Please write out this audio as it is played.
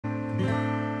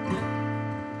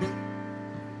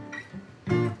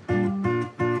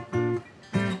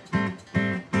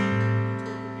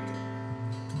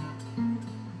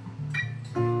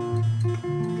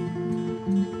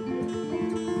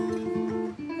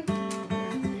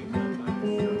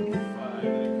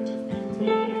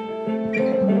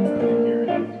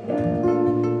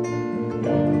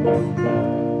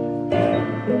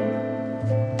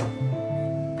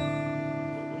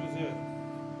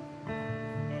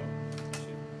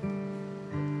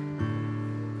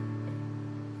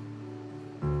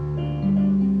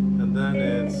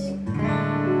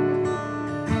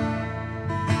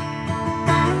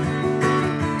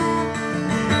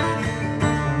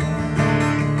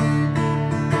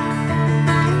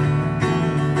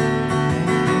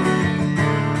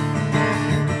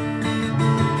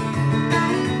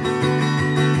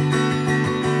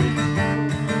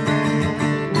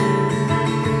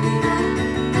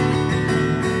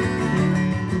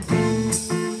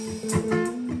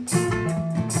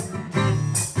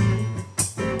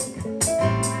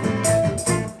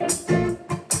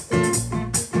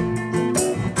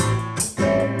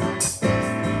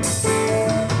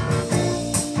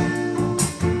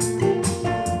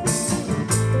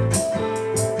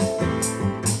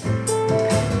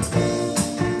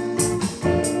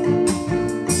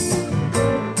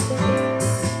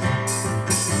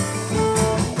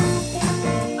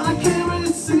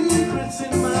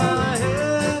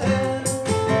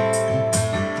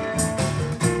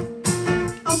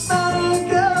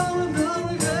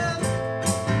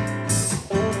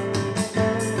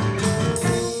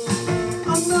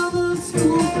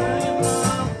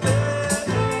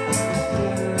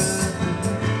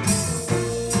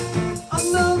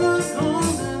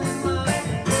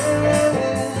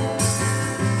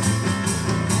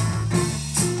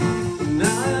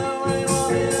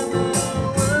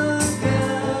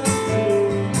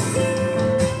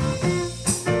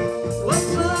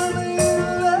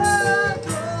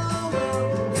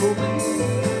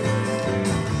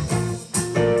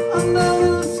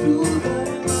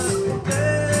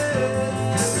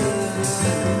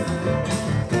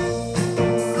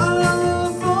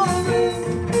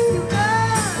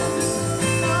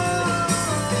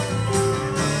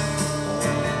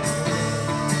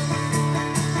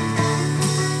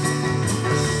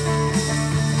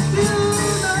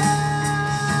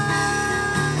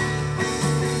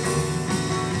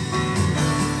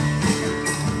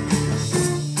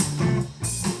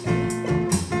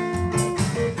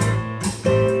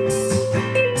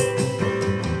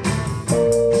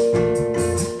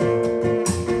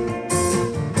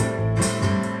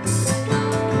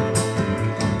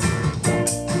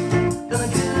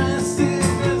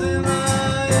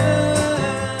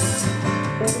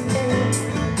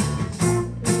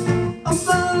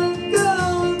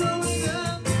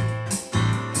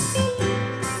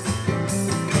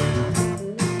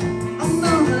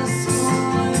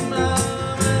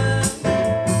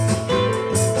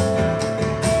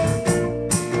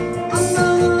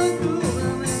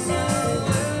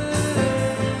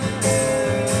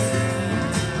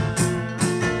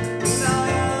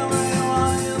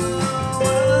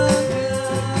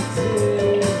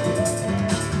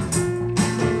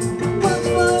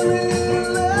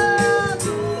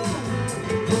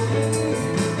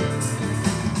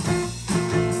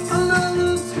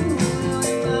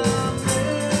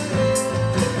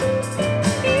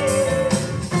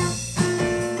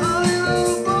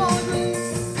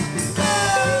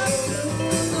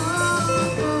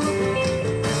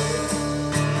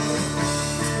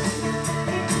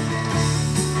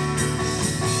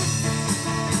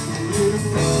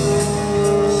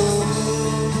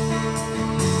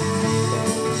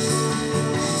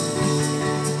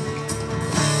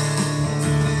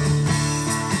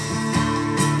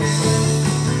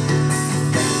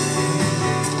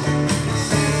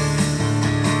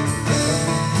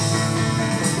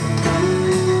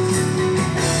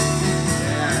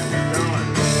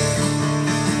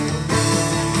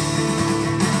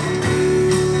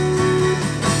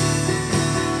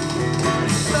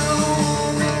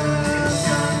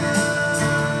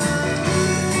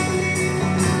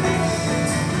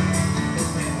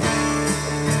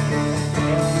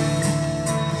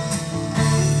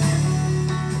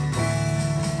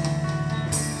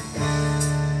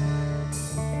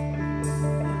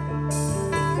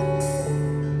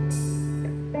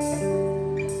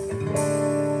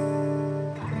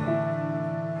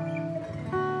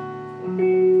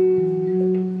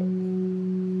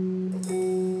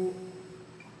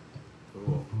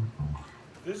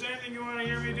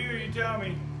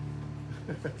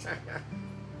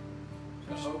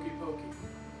Hokey pokey.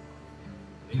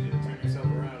 You need to turn yourself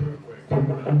around real quick.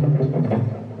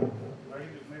 Or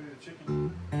maybe the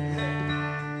chicken.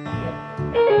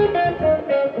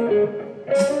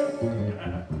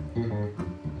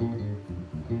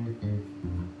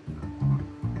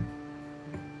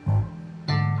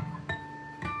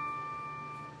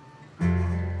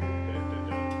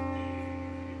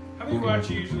 How many watts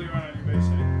you usually run on your bass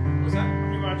head? What's that? How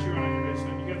many watts you run on your bass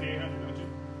head? You got the 800, don't you?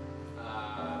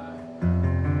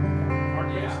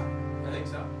 Yeah, I think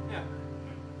so. Yeah.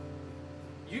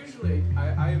 Usually,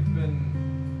 I've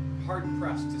been hard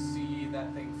pressed to see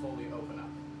that thing fully open up.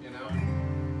 You know.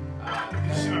 Did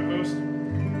you see my post?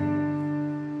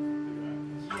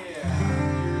 Yeah,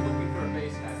 you're looking for a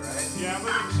bass head, right? Yeah, I'm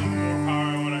looking for some more power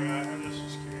on what I got. I'm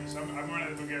just curious. I'm running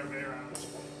the Bulgarian Bay around.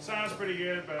 Sounds pretty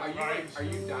good, but Are you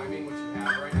diming what you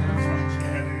have right Yeah,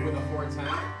 now? dude. With a 410?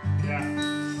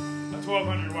 Yeah. A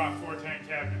 1200 watt 410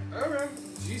 cabinet. Okay.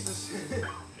 Jesus.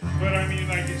 But I mean,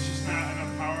 like, it's just not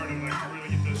enough power to like really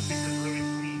get those speakers really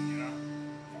clean, you know.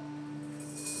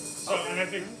 So, and I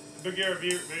think Bulgarian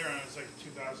Bay around is like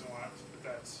 2,000 watts, but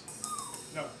that's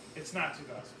it's not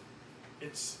 2,000.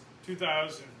 It's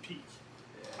 2,000 peak.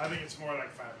 Yeah. I think it's more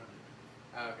like 500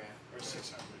 Okay. or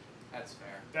 600. That's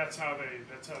fair. That's how they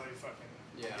fucking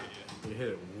Yeah. You hit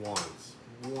it once.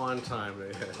 One time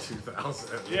they had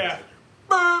 2,000. Yeah.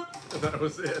 Boop! And that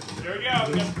was it. There we go.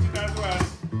 We got the 2,000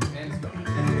 watts. And it's going.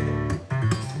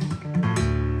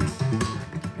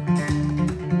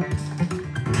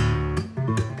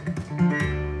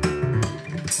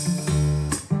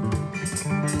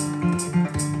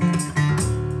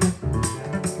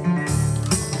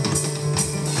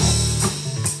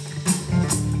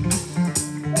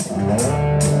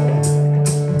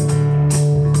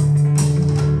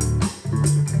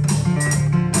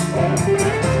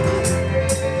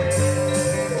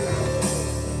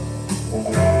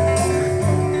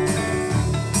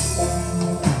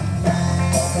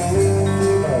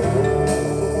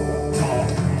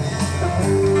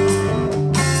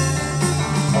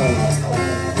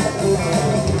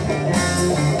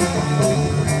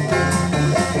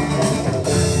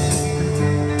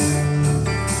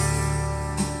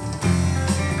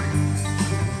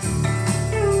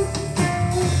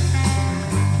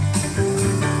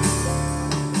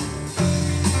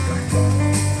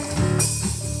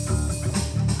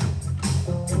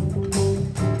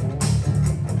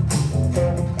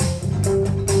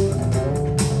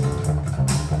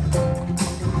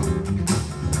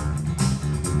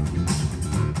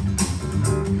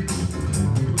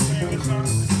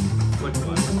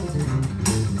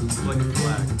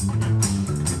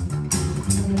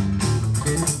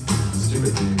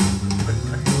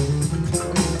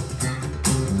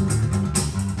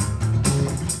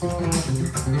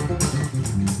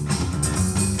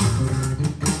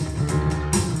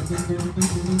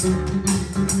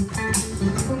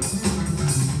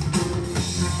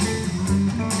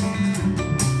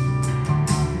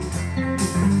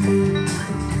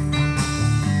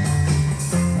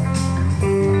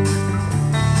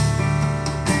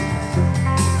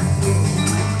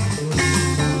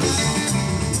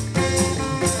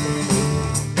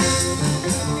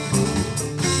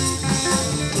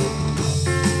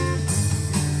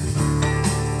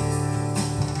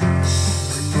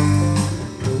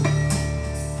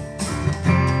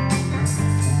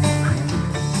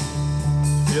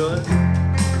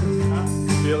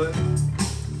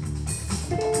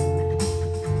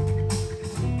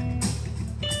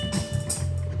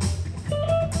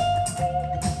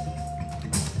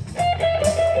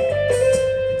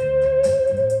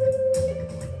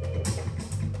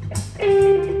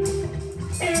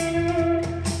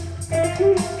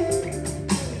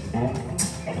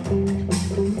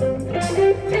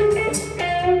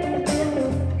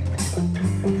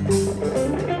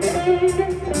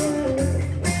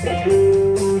 Thank you.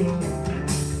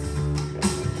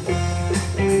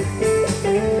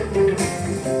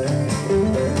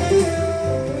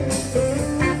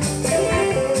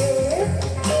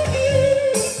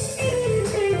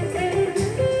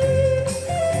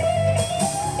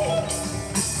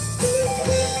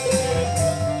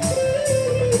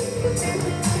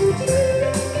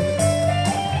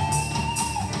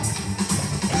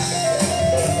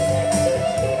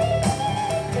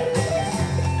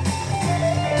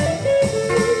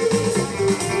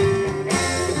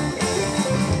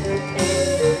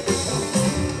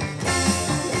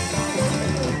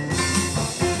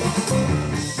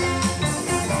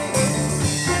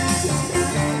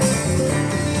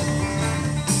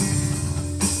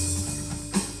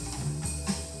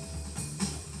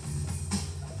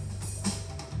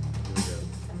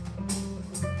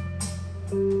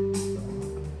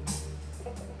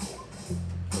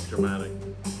 dramatic.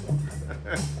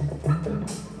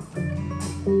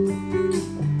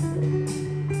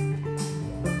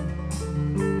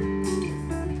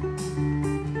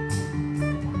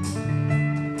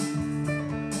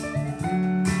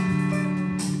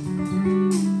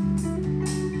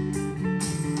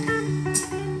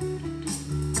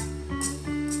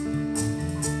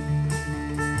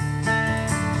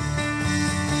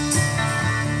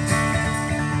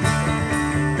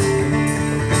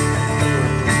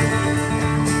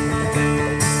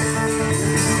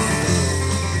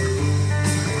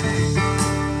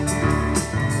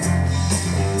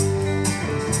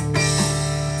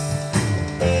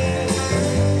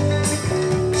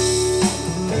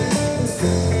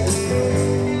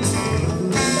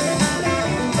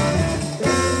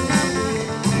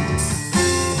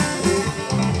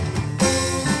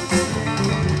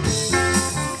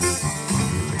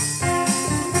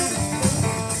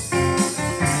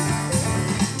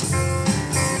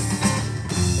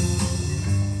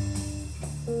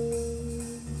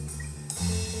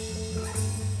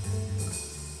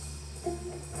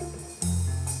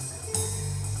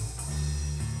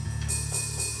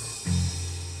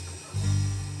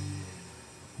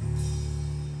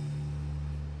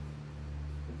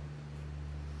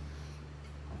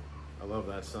 I love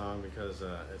that song because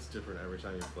it's different every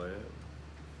time you play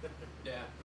it. Yeah.